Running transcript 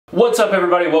What's up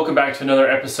everybody, welcome back to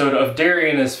another episode of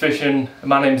Darian is Fishing.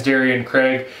 My name's Darian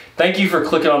Craig. Thank you for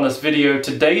clicking on this video.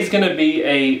 Today's gonna be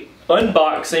a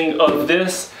unboxing of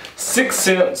this 6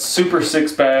 Sense Super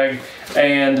 6 bag,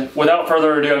 and without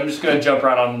further ado, I'm just gonna jump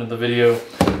right on into the video.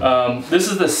 This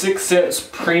is the 6 Sense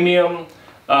Premium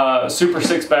Super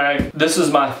 6 bag. This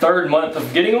is my third month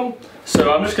of getting them,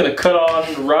 so I'm just gonna cut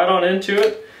on right on into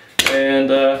it, and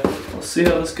we'll see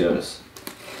how this goes.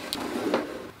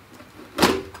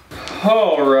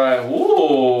 Alright,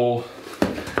 whoa!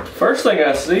 First thing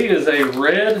I see is a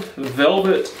red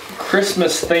velvet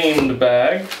Christmas themed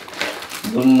bag.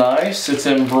 Nice, it's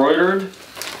embroidered.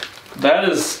 That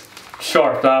is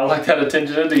sharp, I like that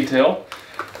attention to detail.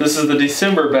 This is the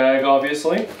December bag,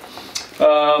 obviously.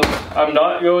 I'm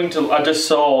not going to, I just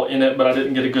saw in it, but I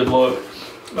didn't get a good look.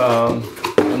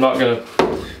 I'm not gonna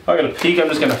peek, I'm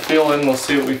just gonna feel in, let's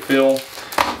see what we feel.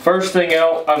 First thing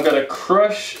out, I've got a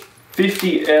Crush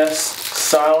 50S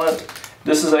Silent.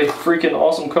 This is a freaking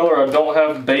awesome color. I don't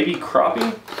have baby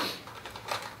crappie.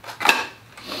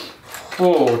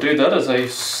 Whoa, dude, that is a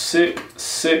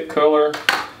sick color.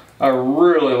 I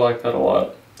really like that a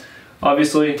lot.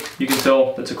 Obviously, you can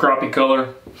tell it's a crappie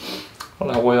color. I don't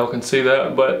know how well y'all can see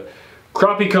that, but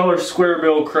crappie color square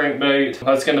bill crankbait.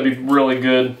 That's gonna be really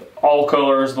good. All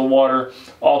colors, the water,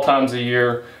 all times of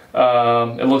year.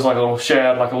 It looks like a little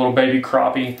shad, like a little baby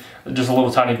crappie, just a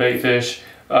little tiny bait fish.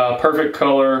 Perfect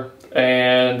color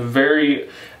and very,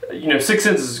 you know, 6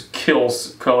 Sense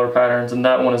kills color patterns, and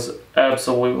that one is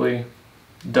absolutely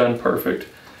done perfect.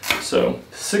 So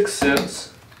 6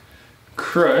 Sense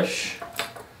Crush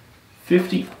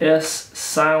 50S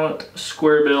Silent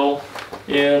Square Bill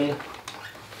in,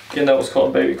 again, that was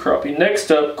called baby crappie.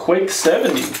 Next up, Quake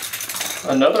 70,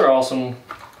 another awesome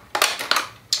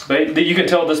bait. You can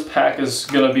tell this pack is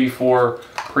gonna be for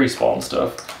pre-spawn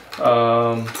stuff.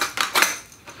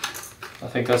 I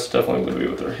think that's definitely gonna be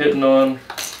what they're hitting on.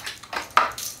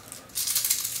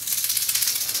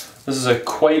 This is a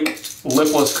Quake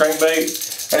lipless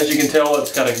crankbait. As you can tell,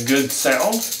 it's got a good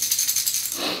sound.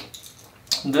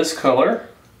 This color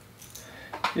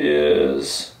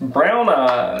is Brown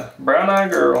Eye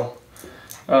Girl.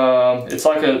 It's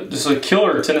like just a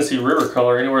killer Tennessee River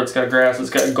color. Anywhere it's got grass, it's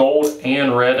got gold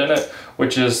and red in it,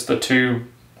 which is the two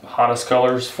hottest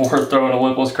colors for throwing a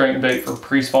lipless crankbait for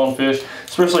pre-spawn fish,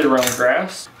 especially around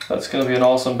grass. That's going to be an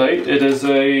awesome bait. It is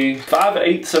a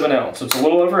 5/8 of an ounce. It's a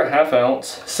little over a half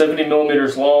ounce, 70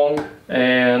 millimeters long,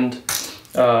 and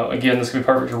again, this can be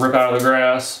perfect to rip out of the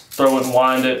grass, throw it and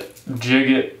wind it,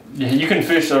 jig it. You can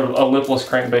fish a lipless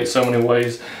crankbait so many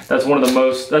ways. That's one of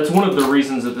the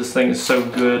reasons that this thing is so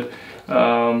good,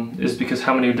 is because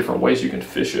how many different ways you can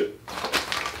fish it.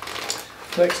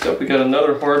 Next up, we got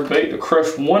another hard bait, the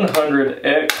Crush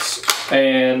 100X,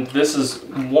 and this is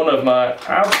one of my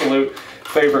absolute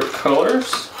favorite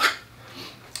colors.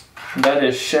 That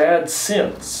is Shad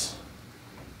Sense.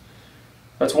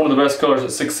 That's one of the best colors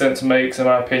that 6 Sense makes, in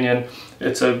my opinion.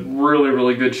 It's a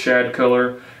really good shad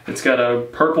color. It's got a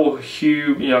purple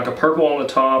hue, you know, like a purple on the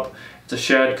top. It's a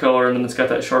shad color, and then it's got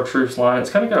that chartreuse line. It's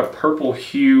kind of got a purple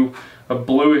hue, a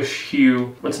bluish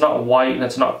hue. It's not white and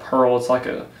it's not pearl. It's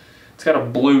got a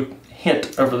blue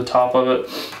hint over the top of it,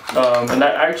 and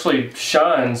that actually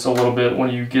shines a little bit when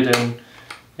you get in.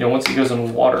 You know, once it goes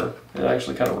in water, it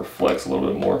actually kind of reflects a little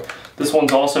bit more. This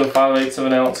one's also 5/8 of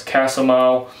an ounce,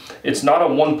 Casamile. It's not a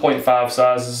 1.5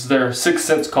 size. This is their 6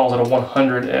 Sense calls it a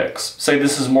 100X. Say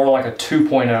this is more like a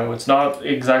 2.0. It's not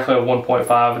exactly a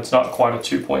 1.5. It's not quite a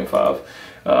 2.5.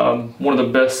 One of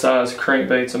the best size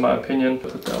crankbaits in my opinion.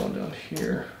 Put that one down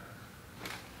here.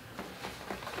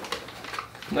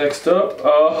 Next up,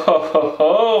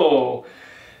 oh,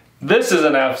 this is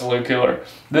an absolute killer.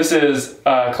 This is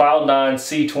Cloud9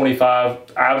 C25,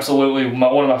 absolutely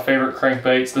one of my favorite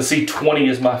crankbaits. The C20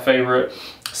 is my favorite.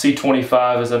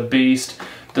 C25 is a beast.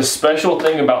 The special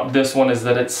thing about this one is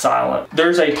that it's silent.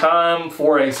 There's a time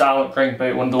for a silent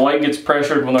crankbait. When the lake gets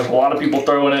pressured, when there's a lot of people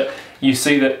throwing it, you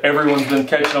see that everyone's been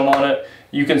catching them on it.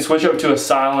 You can switch up to a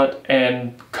silent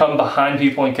and come behind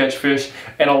people and catch fish.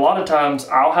 And a lot of times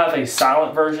I'll have a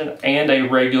silent version and a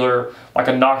regular, like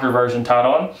a knocker version tied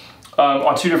on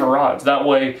 2 different rods. That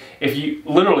way, if you,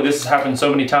 literally this has happened so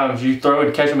many times, you throw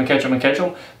it, catch them and catch them and catch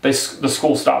them, the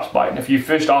school stops biting. If you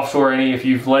fished offshore any, if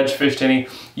you've ledge fished any,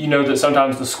 you know that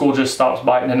sometimes the school just stops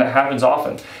biting, and that happens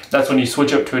often. That's when you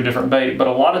switch up to a different bait. But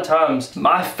a lot of times,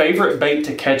 my favorite bait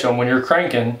to catch them when you're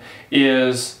cranking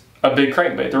is a big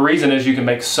crankbait. The reason is you can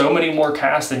make so many more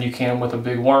casts than you can with a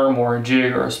big worm or a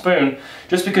jig or a spoon,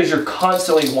 just because you're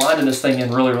constantly winding this thing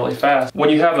in really, really fast. When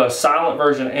you have a silent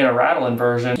version and a rattling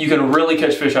version, you can really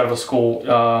catch fish out of a school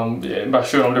by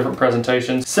showing them different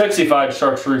presentations. Sexified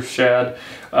chartreuse shad,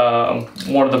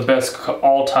 one of the best,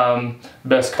 all-time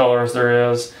best colors there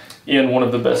is, in one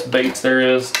of the best baits there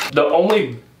is. The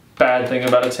only bad thing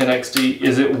about a 10XD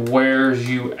is it wears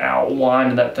you out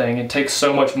winding that thing. It takes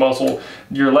so much muscle.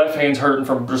 Your left hand's hurting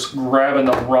from just grabbing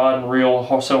the rod and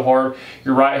reel so hard.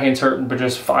 Your right hand's hurting but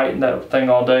just fighting that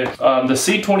thing all day. The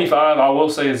C25, I will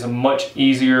say, is much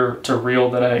easier to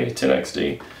reel than a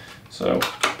 10XD. So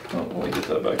let me get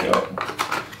that back out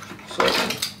so I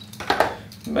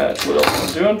can match what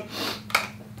else I'm doing.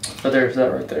 But there's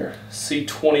that right there.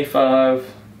 C25.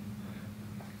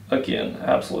 Again,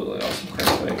 absolutely awesome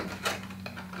crankbait.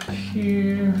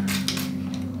 Here.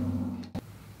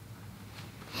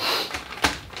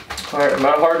 Alright,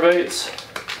 my hard baits.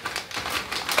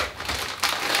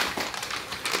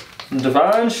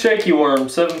 Divine Shaky Worm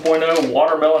 7.0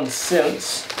 Watermelon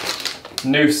Scents.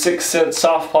 New 6 cent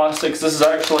soft plastics. This is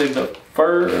actually the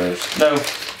first, no,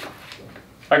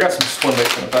 I got some swim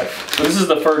baits in the pack. But this is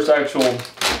the first actual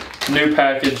new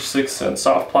package 6 cent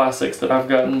soft plastics that I've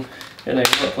gotten in a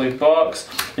monthly box.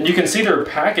 And you can see they're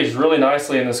packaged really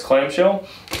nicely in this clamshell.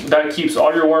 That keeps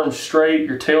all your worms straight,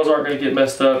 your tails aren't going to get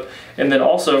messed up. And then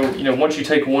also, you know, once you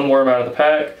take one worm out of the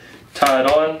pack, tie it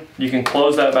on, you can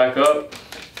close that back up,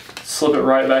 slip it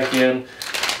right back in,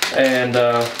 and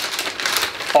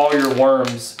all your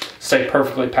worms stay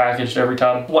perfectly packaged every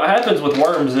time. What happens with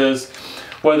worms is,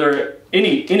 whether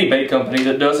any bait company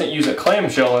that doesn't use a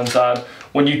clamshell inside,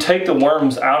 when you take the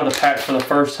worms out of the pack for the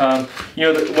first time, you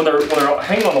know, when they're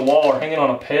hanging on the wall or hanging on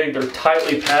a peg, they're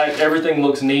tightly packed, everything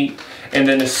looks neat. And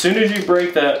then as soon as you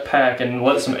break that pack and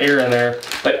let some air in there,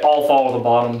 they all fall to the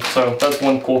bottom. So that's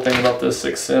one cool thing about this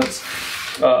 6 cents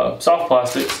soft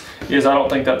plastics, is I don't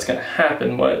think that's gonna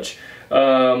happen much.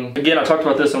 Again, I talked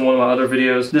about this in one of my other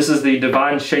videos. This is the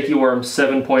Divine Shaky Worm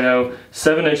 7.0,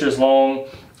 7 inches long.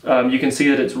 You can see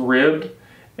that it's ribbed,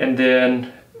 and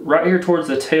then right here towards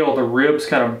the tail, the ribs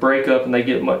kind of break up and they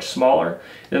get much smaller.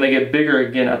 Then they get bigger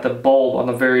again at the bulb on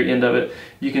the very end of it.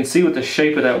 You can see with the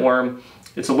shape of that worm,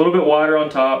 it's a little bit wider on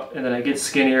top, and then it gets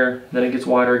skinnier, then it gets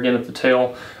wider again at the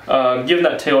tail, giving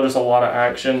that tail just a lot of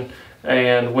action.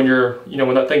 And when you're, you know,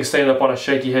 when that thing's standing up on a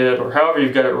shaky head or however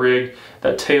you've got it rigged,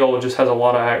 that tail just has a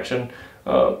lot of action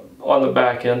on the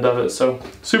back end of it. So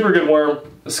super good worm.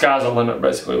 The sky's the limit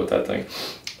basically with that thing.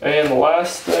 And the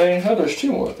last thing, oh, there's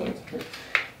 2 more things here.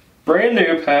 Brand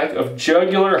new pack of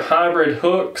Jugular Hybrid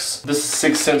hooks. This is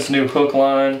 6 cents new hook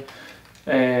line,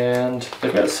 and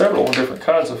they've got several different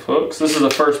kinds of hooks. This is the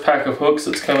first pack of hooks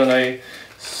that's come in a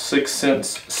 6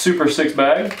 cents Super 6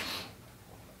 bag.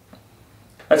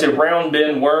 That's a round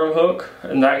bend worm hook,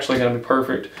 and they're actually going to be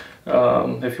perfect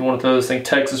if you want to throw this thing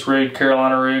Texas rigged,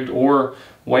 Carolina rigged, or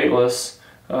weightless.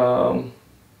 Just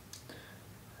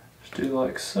do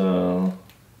like so.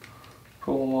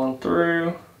 Pull them on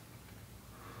through.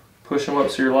 Push them up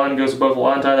so your line goes above the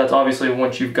line tie. That's obviously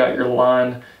once you've got your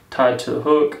line tied to the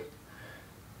hook.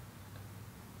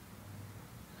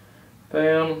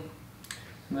 Bam.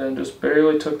 And then just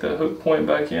barely tuck that hook point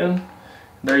back in.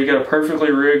 There you got a perfectly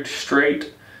rigged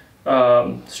straight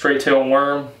tail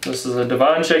worm. This is a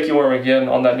Divine Shaky Worm again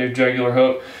on that new Jugular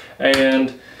hook.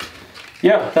 And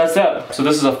yeah, that's that. So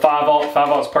this is a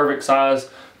 5/0 perfect size.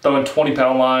 Throwing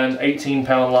 20-pound line,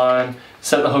 18-pound line,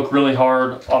 set the hook really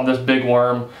hard on this big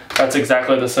worm. That's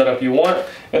exactly the setup you want.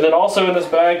 And then also in this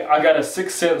bag, I got a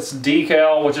 6 cents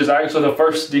decal, which is actually the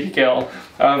first decal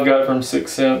I've got from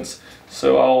 6 cents.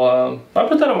 So I'll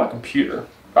put that on my computer.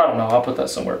 I don't know, I'll put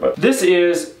that somewhere. But this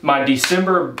is my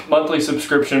December monthly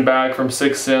subscription bag from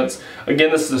 6 cents. Again,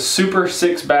 this is the Super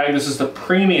 6 bag. This is the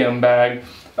premium bag.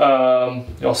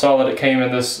 Y'all saw that it came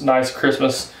in this nice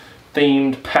Christmas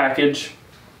themed package.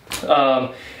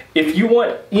 If you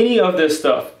want any of this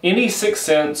stuff, any 6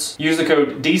 cents, use the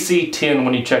code DC10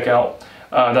 when you check out.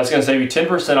 That's going to save you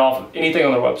 10% off anything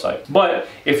on their website. But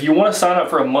if you want to sign up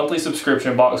for a monthly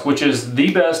subscription box, which is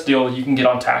the best deal you can get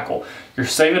on tackle, you're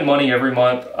saving money every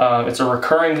month. It's a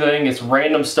recurring thing. It's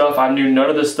random stuff. I knew none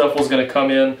of this stuff was going to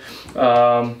come in.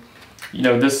 You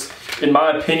know, this, in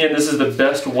my opinion, this is the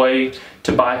best way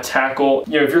to buy tackle.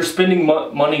 You know, if you're spending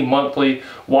money monthly,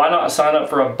 why not sign up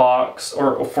for a box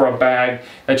or for a bag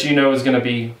that you know is going to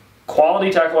be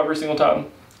quality tackle every single time,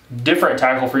 different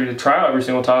tackle for you to try out every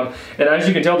single time. And as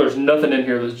you can tell, there's nothing in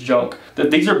here that's junk.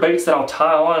 These are baits that I'll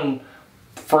tie on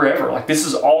forever. Like, this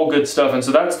is all good stuff. And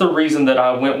so that's the reason that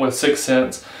I went with 6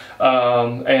 cents.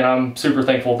 and I'm super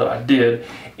thankful that I did.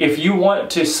 If you want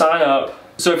to sign up,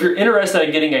 so if you're interested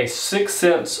in getting a 6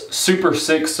 Sense Super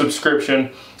 6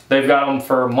 subscription, they've got them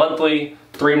for monthly,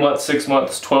 3 months, 6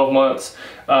 months, 12 months.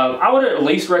 I would at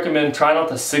least recommend trying out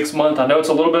the 6 month. I know it's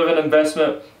a little bit of an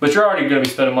investment, but you're already going to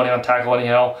be spending money on tackle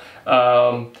anyhow.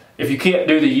 If you can't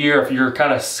do the year, if you're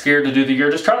kind of scared to do the year,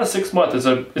 just try the 6 month. It's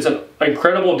an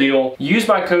incredible deal. Use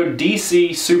my code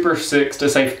DCSuper6 to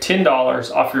save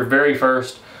 $10 off your very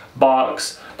first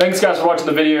box. Thanks guys for watching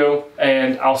the video,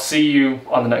 and I'll see you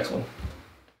on the next one.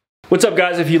 What's up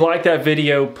guys? If you like that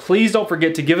video, please don't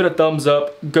forget to give it a thumbs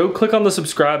up. Go click on the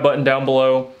subscribe button down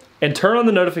below and turn on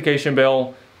the notification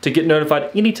bell to get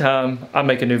notified anytime I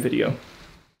make a new video.